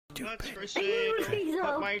Nuts for sale.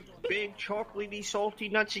 Put my big chocolatey salty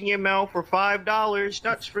nuts in your mouth for $5.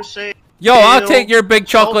 Nuts for sale. Yo, I'll take your big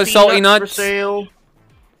chocolate salty nuts. For sale.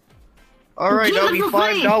 All right, that'll be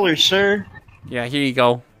 $5, sir. Yeah, here you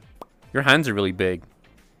go. Your hands are really big.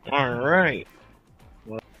 All right.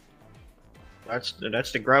 Well, that's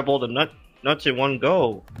to grab all the nuts in one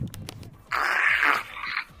go.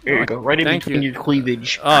 Here you go, right in between your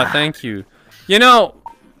cleavage. Oh, thank you. You know,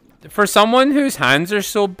 for someone whose hands are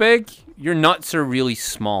so big, your nuts are really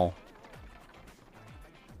small.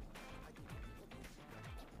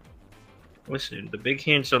 Listen, the big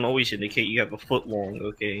hands don't always indicate you have a foot long,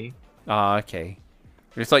 okay? Ah, okay.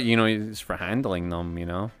 It's like, you know, it's for handling them, you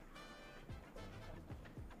know?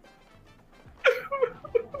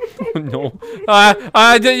 Oh, no.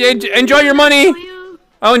 Enjoy your money!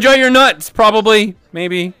 I'll enjoy your nuts, probably.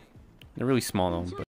 Maybe. They're really small, though. But